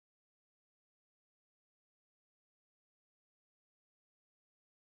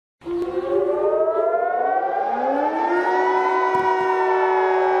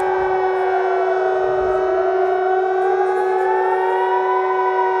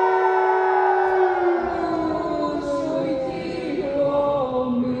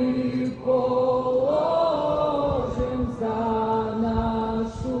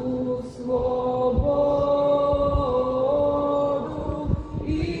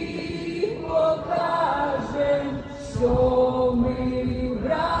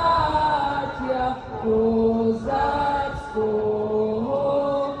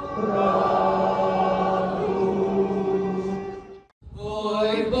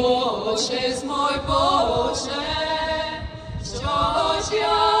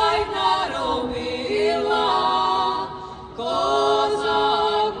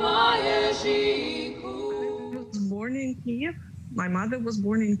My mother was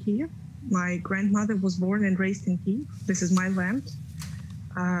born in Kiev. My grandmother was born and raised in Kiev. This is my land.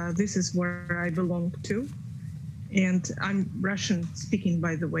 This is where I belong to. And I'm Russian speaking,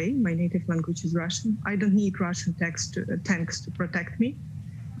 by the way. My native language is Russian. I don't need Russian tanks to protect me.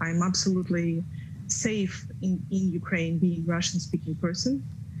 I'm absolutely safe in Ukraine being Russian speaking person.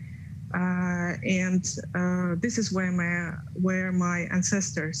 This is where my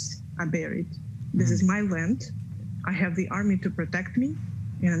ancestors are buried. This is my land. I have the army to protect me,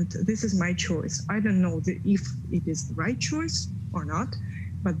 and this is my choice. I don't know if it is the right choice or not,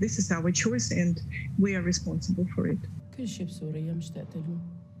 but this is our choice, and we are responsible for it. كل شيء بسوريا مشتقت له.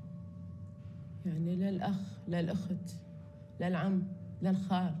 يعني للأخ، للأخت، للعم،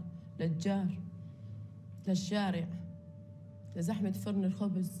 للخال، للجار، للشارع، لزحمة فرن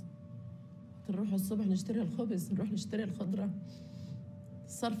الخبز. نروح الصبح نشتري الخبز، نروح نشتري الخضرة.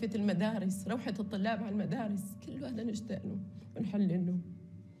 صرفة المدارس، روحة الطلاب على المدارس، كل هذا نشتاق له ونحل له.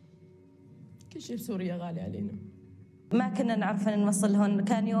 كل شيء بسوريا غالي علينا. ما كنا نعرف ان نوصل هون،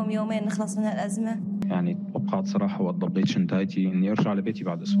 كان يوم يومين نخلص من الأزمة. يعني توقعت صراحة وضبيت شنطتي إني أرجع لبيتي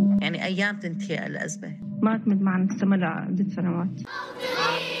بعد أسبوع. يعني أيام تنتهي الأزمة. ما تمد معنا استمر عدة سنوات.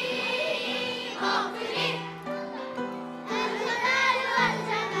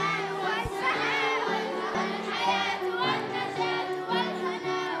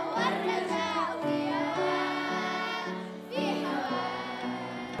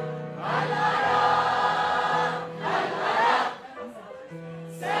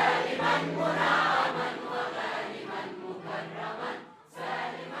 سالما